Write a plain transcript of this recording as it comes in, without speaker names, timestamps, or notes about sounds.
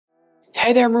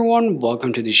Hey there everyone,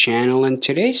 welcome to the channel. In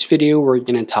today's video we're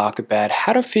going to talk about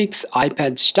how to fix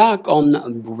iPad stuck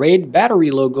on red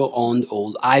battery logo on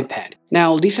old iPad.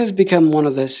 Now this has become one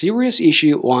of the serious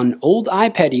issue on old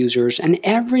iPad users, and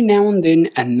every now and then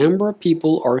a number of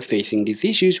people are facing these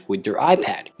issues with their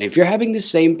iPad. Now, if you're having the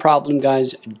same problem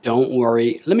guys, don't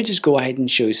worry, let me just go ahead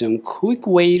and show you some quick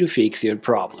way to fix your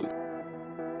problem.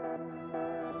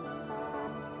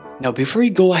 Now, before you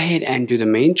go ahead and do the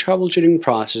main troubleshooting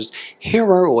process, here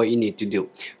are what you need to do.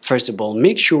 First of all,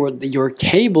 make sure that your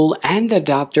cable and the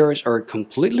adapters are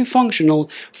completely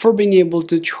functional for being able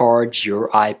to charge your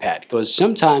iPad, because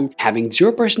sometimes having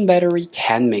 0% battery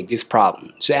can make this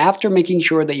problem. So after making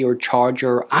sure that your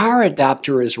charger or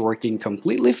adapter is working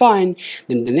completely fine,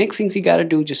 then the next things you gotta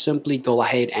do, just simply go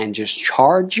ahead and just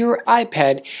charge your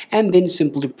iPad, and then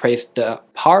simply press the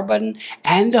power button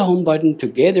and the home button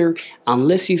together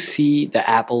unless you see the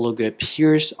Apple logo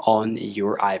appears on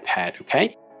your iPad,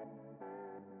 okay?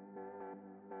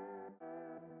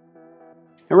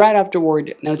 And right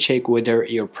afterward, now check whether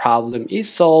your problem is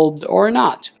solved or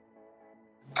not.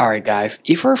 Alright guys,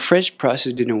 if our first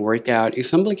process didn't work out, you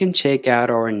simply can check out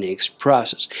our next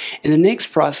process. In the next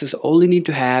process, all you need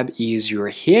to have is your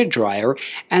hair dryer,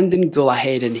 and then go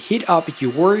ahead and heat up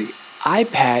your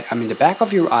the back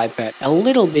of your iPad a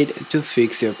little bit to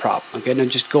fix your problem. Okay, now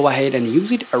just go ahead and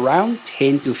use it around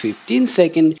 10 to 15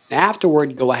 seconds.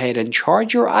 Afterward, go ahead and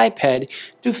charge your iPad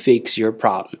to fix your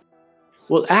problem.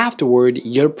 Well, afterward,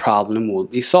 your problem will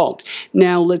be solved.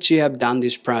 Now, let's say you have done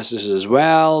this process as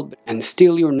well, and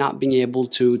still you're not being able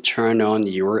to turn on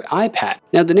your iPad.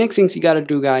 Now, the next things you gotta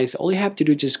do, guys, all you have to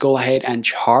do is just go ahead and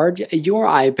charge your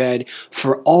iPad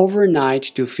for overnight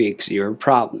to fix your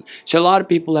problem. So a lot of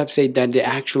people have said that they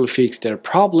actually fixed their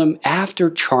problem after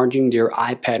charging their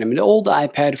iPad, the old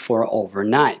iPad, for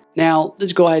overnight. Now,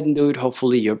 let's go ahead and do it.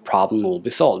 Hopefully your problem will be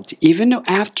solved. Even though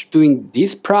after doing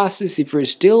this process, if you're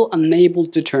still unable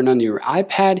to turn on your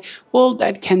iPad, well,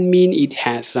 that can mean it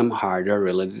has some hardware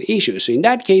related issues. So in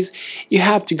that case, you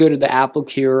have to go to the Apple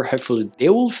Care. Hopefully they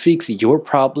will fix your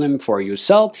problem for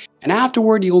yourself, and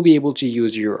afterward you'll be able to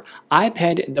use your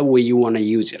iPad the way you want to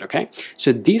use it. Okay,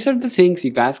 so these are the things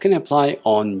you guys can apply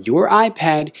on your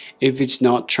iPad if it's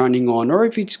not turning on or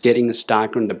if it's getting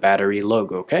stuck on the battery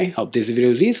logo. Okay, hope this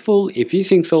video is useful. If you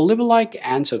think so, leave a like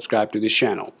and subscribe to this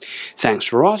channel. Thanks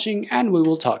for watching, and we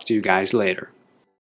will talk to you guys later.